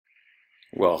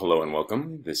Well, hello and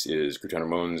welcome. This is Crewton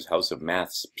Ramone's House of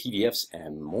Maths PDFs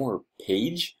and More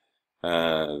page.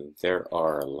 There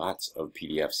are lots of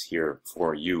PDFs here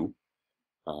for you.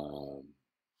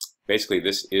 Basically,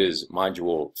 this is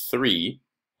Module 3,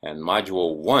 and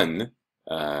Module 1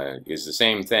 is the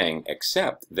same thing,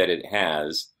 except that it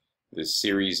has the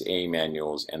Series A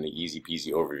manuals and the Easy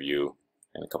Peasy overview,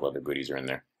 and a couple other goodies are in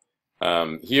there.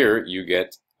 Here you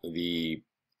get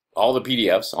all the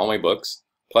PDFs, all my books,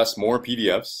 plus more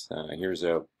PDFs. Here's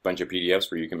a bunch of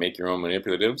PDFs where you can make your own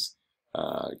manipulatives.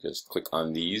 Just click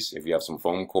on these. If you have some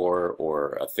foam core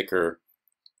or a thicker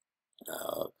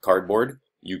cardboard,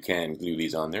 you can glue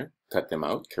these on there, cut them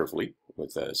out carefully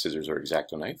with a scissors or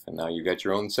X-Acto knife, and now you got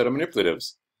your own set of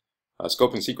manipulatives.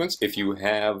 Scope and sequence, if you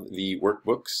have the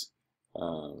workbooks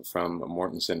from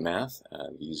Mortensen Math,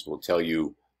 these will tell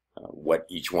you what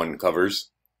each one covers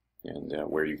and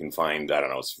where you can find, I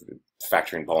don't know,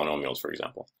 factoring polynomials, for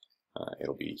example.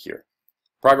 It'll be here.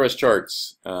 Progress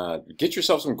charts. Get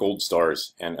yourself some gold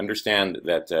stars and understand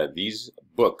that these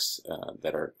books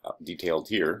that are detailed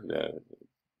here, the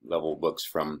level books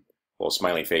from, well,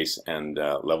 Smiley Face and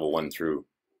level 1 through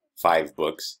 5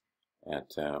 books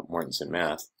at Mortensen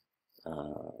Math,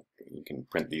 you can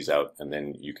print these out and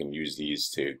then you can use these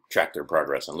to track their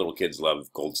progress. And little kids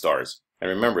love gold stars.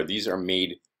 And remember, these are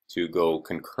made to go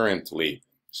concurrently.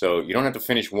 So you don't have to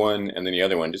finish one and then the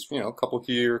other one. Just, a couple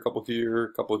here, a couple here,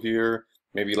 a couple here.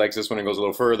 Maybe he likes this one and goes a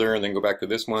little further and then go back to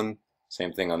this one.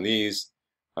 Same thing on these.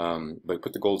 But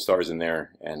put the gold stars in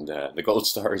there, and the gold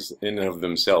stars in and of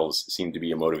themselves seem to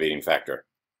be a motivating factor.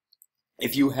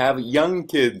 If you have young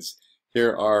kids,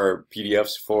 here are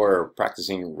PDFs for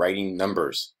practicing writing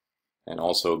numbers and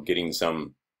also getting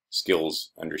some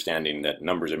skills understanding that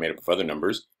numbers are made up of other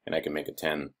numbers, and I can make a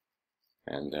 10.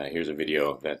 And here's a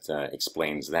video that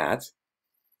explains that.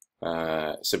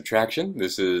 Subtraction.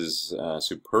 This is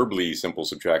superbly simple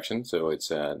subtraction, so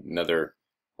it's another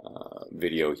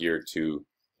video here to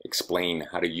explain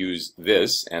how to use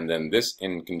this, and then this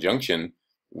in conjunction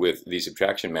with the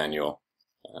subtraction manual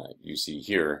you see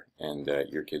here, and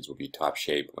your kids will be top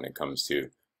shape when it comes to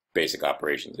basic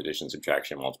operations: addition,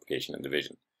 subtraction, multiplication, and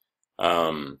division.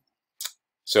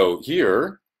 So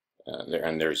here,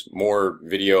 there's more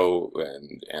video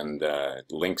and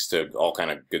links to all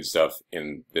kind of good stuff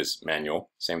in this manual.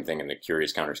 Same thing in the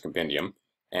Curious Counters Compendium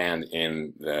and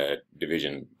in the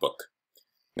division book.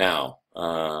 Now,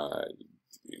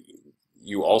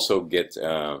 you also get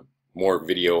more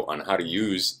video on how to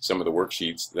use some of the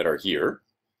worksheets that are here.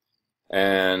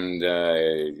 And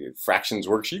fractions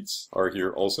worksheets are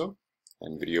here also,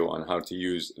 and video on how to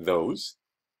use those.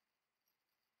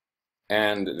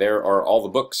 And there are all the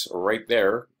books right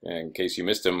there. In case you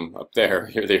missed them up there,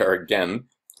 here they are again.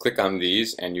 Click on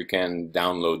these and you can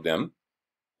download them.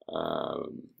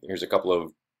 Here's a couple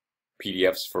of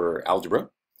PDFs for algebra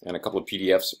and a couple of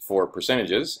PDFs for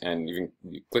percentages. And you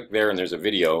click there and there's a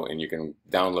video, and you can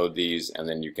download these and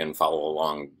then you can follow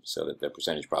along so that the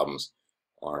percentage problems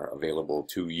are available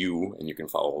to you and you can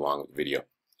follow along with the video.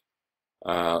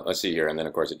 Let's see here, and then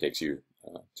of course it takes you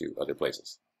to other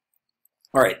places.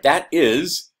 All right, that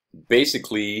is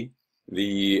basically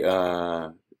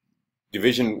the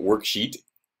division worksheet,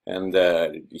 and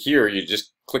here you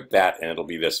just click that and it'll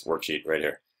be this worksheet right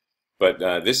here. But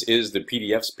this is the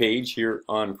PDFs page here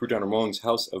on Crewton Ramone's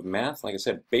House of Math. Like I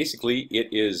said, basically it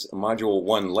is Module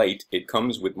 1 Lite. It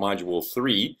comes with Module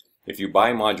 3. If you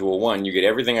buy Module 1, you get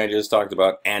everything I just talked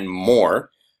about and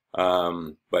more.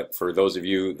 But for those of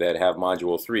you that have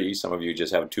Module 3, some of you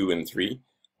just have 2 and 3,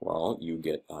 well, you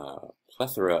get a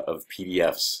plethora of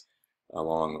PDFs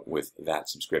along with that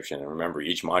subscription. And remember,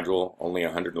 each module only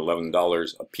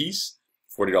 $111 a piece,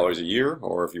 $40 a year,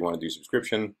 or if you want to do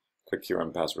subscription, click here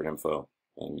on password info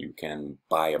and you can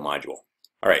buy a module.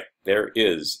 All right, there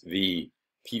is the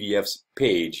PDFs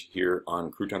page here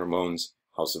on Crewton Ramone's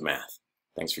House of Math.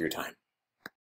 Thanks for your time.